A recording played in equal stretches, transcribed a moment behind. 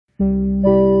So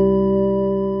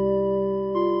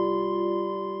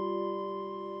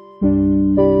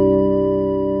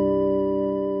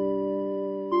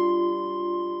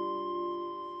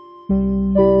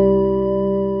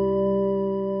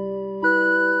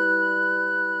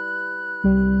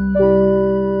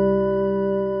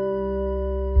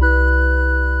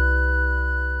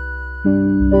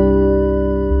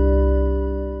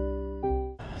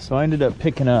I ended up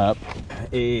picking up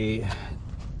a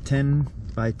 10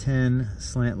 by 10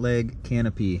 slant leg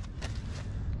canopy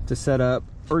to set up,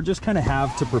 or just kind of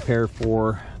have to prepare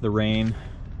for the rain.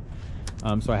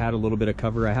 So I had a little bit of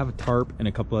cover. I have a tarp and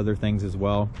a couple other things as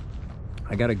well.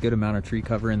 I got a good amount of tree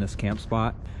cover in this camp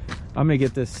spot. I'm gonna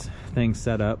get this thing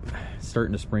set up,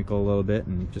 starting to sprinkle a little bit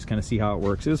and just kind of see how it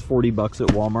works. It was 40 bucks at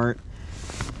Walmart.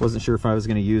 Wasn't sure if I was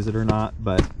gonna use it or not,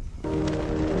 but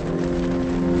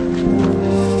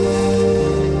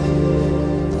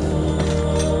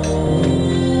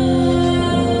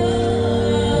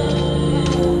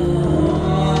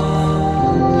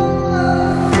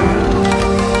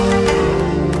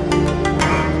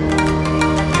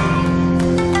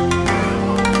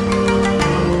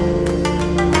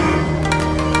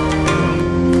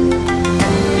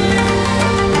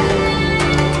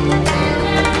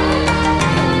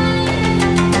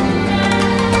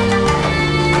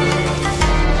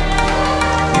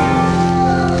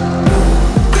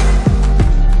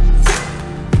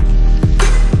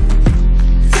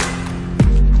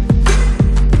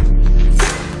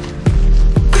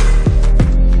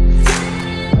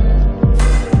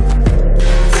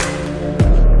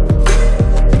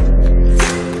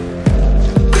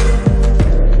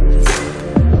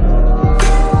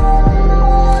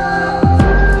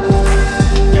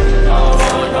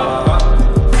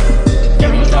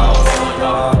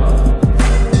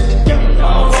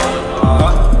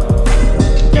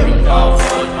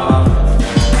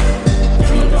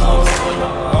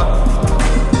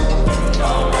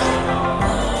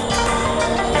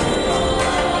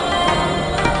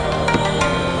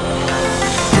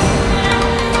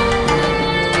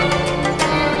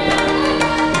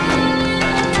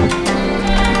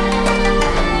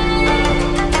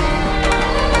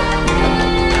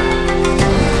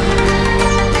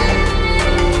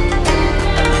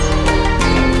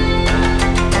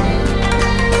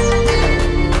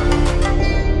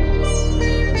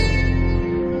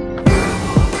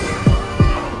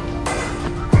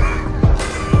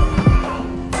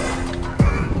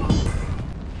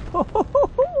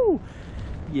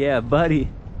yeah, buddy,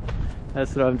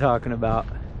 that's what I'm talking about.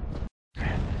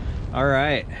 All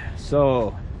right,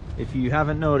 so if you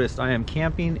haven't noticed, I am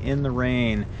camping in the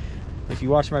rain. If you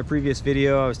watched my previous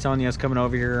video, I was telling you I was coming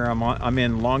over here. I'm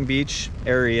in Long Beach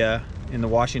area in the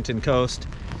Washington coast,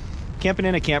 camping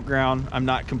in a campground. I'm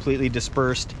not completely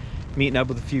dispersed, meeting up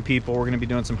with a few people. We're gonna be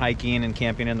doing some hiking and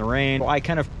camping in the rain. So I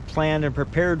kind of planned and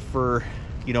prepared for,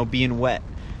 you know, being wet.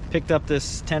 Picked up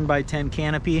this 10 by 10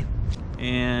 canopy,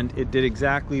 and it did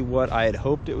exactly what I had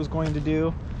hoped it was going to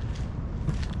do.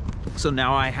 So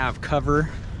now I have cover.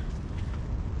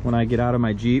 When I get out of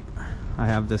my Jeep, I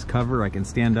have this cover. I can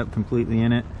stand up completely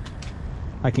in it.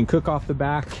 I can cook off the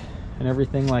back and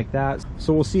everything like that.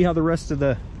 So we'll see how the rest of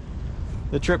the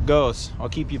trip goes. I'll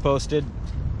keep you posted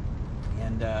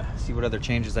and see what other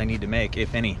changes I need to make,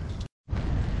 if any.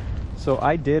 So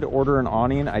I did order an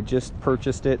awning. I just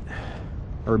purchased it,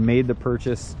 or made the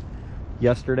purchase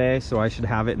yesterday, so I should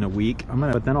have it in a week.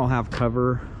 But then I'll have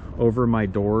cover over my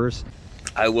doors.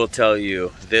 I will tell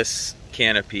you, this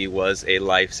canopy was a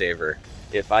lifesaver.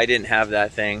 If I didn't have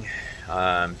that thing,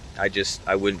 I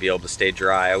wouldn't be able to stay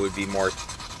dry. I would be more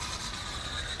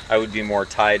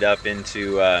tied up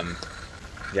into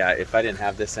yeah, if I didn't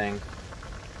have this thing,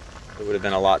 it would have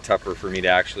been a lot tougher for me to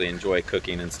actually enjoy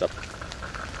cooking and stuff.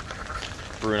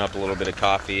 Brewing up a little bit of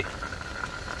coffee.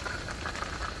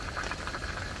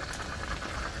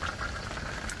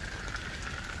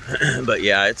 But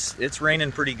yeah, it's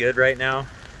raining pretty good right now,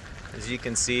 as you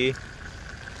can see.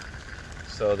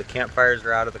 So the campfires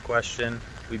are out of the question.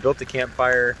 We built the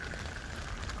campfire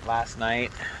last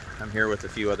night. I'm here with a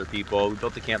few other people. We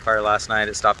built the campfire last night.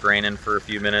 It stopped raining for a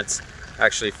few minutes,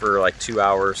 actually for like 2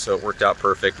 hours, so it worked out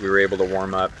perfect. We were able to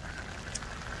warm up.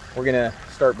 We're gonna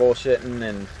start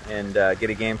bullshitting and get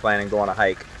a game plan and go on a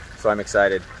hike. So I'm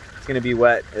excited. It's gonna be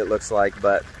wet, it looks like,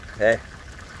 but hey,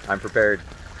 I'm prepared.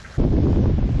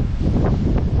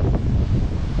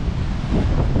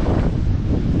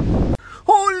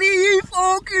 Holy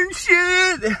fucking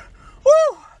shit!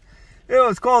 Woo! It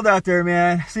was cold out there,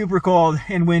 man. Super cold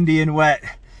and windy and wet.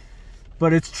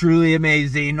 But it's truly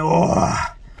amazing.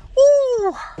 Oh!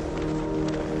 Woo!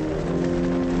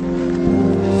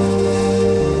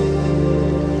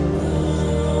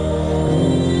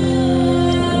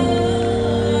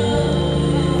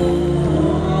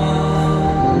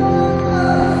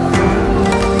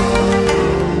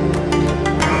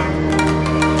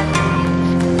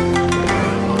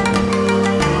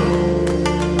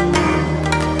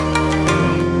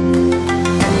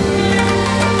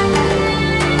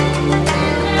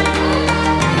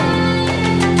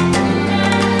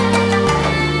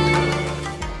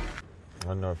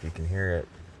 here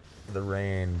at the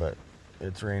rain, but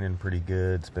it's raining pretty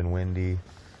good. It's been windy.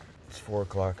 It's 4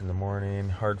 o'clock in the morning.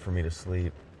 Hard for me to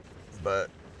sleep, but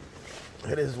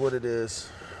it is what it is.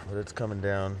 But it's coming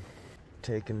down.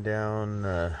 Taking down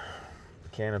the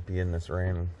canopy in this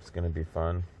rain is going to be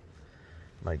fun.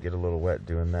 Might get a little wet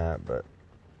doing that, but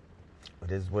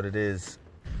it is what it is.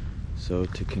 So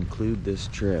to conclude this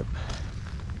trip,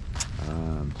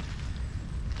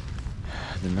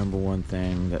 the number one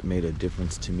thing that made a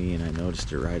difference to me, and I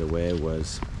noticed it right away,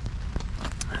 was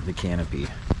the canopy.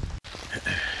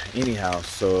 Anyhow,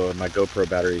 so my GoPro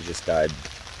battery just died.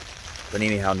 But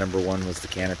anyhow, number one was the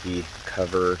canopy,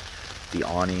 cover, the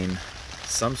awning,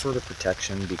 some sort of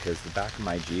protection, because the back of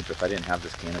my Jeep, if I didn't have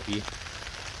this canopy,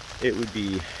 it would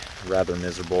be rather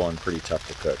miserable and pretty tough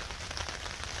to cook.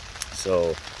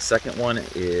 So second one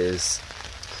is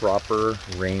proper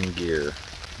rain gear.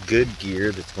 Good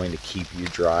gear that's going to keep you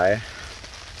dry.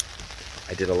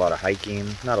 I did a lot of hiking,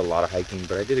 not a lot of hiking,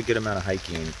 but I did a good amount of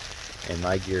hiking, and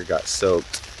my gear got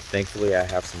soaked. Thankfully, I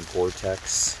have some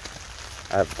Gore-Tex.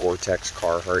 I have Gore-Tex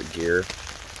Carhartt gear.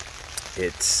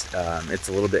 It's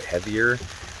a little bit heavier,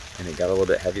 and it got a little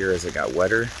bit heavier as it got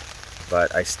wetter,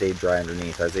 but I stayed dry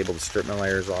underneath. I was able to strip my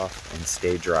layers off and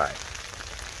stay dry.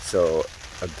 So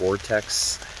a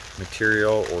Gore-Tex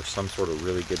material or some sort of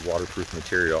really good waterproof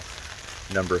material.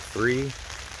 Number 3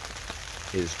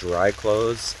 is dry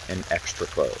clothes and extra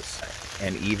clothes,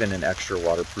 and even an extra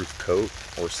waterproof coat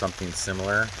or something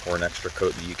similar, or an extra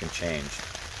coat that you can change.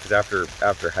 Because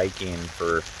after hiking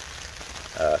for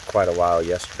quite a while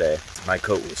yesterday, my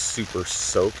coat was super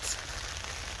soaked,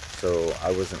 so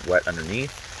I wasn't wet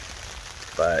underneath.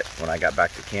 But when I got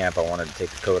back to camp, I wanted to take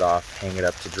the coat off, hang it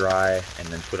up to dry, and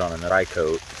then put on a dry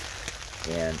coat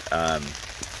and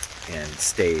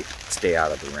stay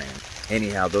out of the rain.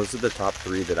 Anyhow, those are the top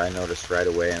 3 that I noticed right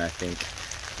away, and I think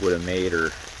would have made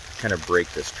or kind of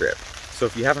break this trip. So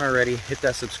if you haven't already, hit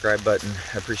that subscribe button.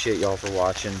 I appreciate y'all for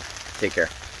watching. Take care.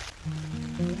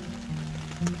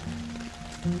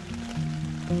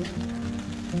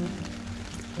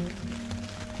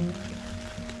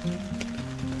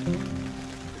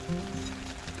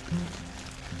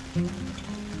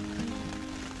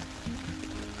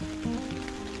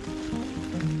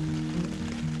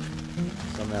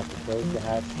 So I'm gonna have to close the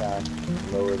hatch back,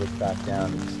 lower this back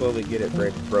down, and slowly get it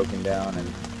broken down and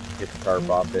get the tarp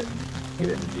off it, get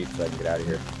it in the Jeep so I can get out of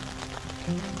here.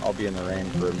 I'll be in the rain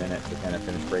for a minute to kind of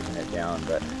finish breaking it down,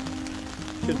 but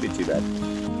shouldn't be too bad.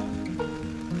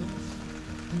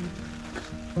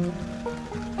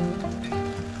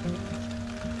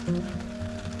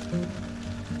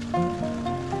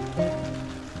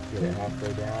 Get it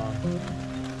halfway down,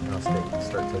 and I'll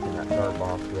start taking that tarp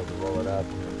off, be able to roll it up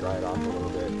and dry it off a little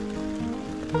bit,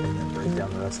 and then break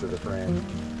down the rest of the frame.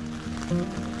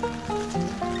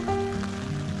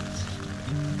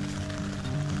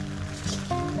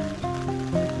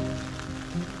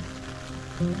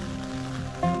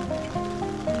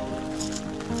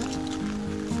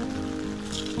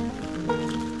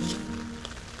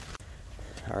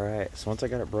 Alright, so once I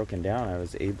got it broken down, I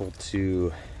was able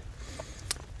to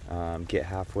get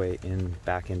halfway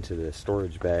back into the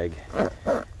storage bag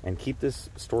and keep this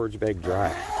storage bag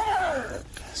dry.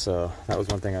 So that was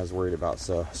one thing I was worried about.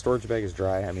 So storage bag is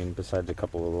dry. I mean, besides a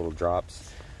couple of little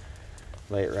drops.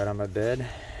 Lay it right on my bed,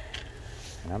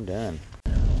 and I'm done.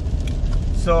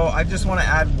 So I just want to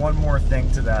add one more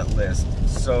thing to that list.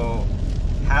 So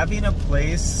having a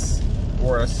place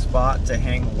or a spot to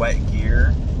hang wet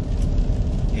gear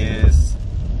is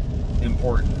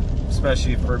important,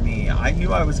 especially for me. I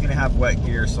knew I was going to have wet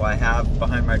gear, so I have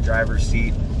behind my driver's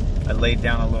seat, I laid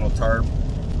down a little tarp,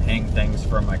 hang things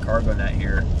from my cargo net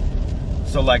here.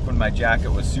 So like when my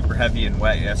jacket was super heavy and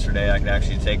wet yesterday, I could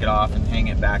actually take it off and hang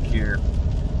it back here.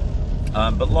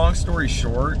 But long story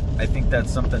short, I think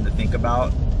that's something to think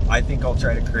about. I think I'll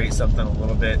try to create something a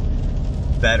little bit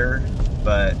better,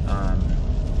 but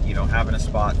you know, having a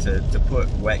spot to put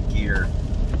wet gear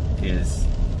is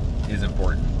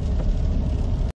important.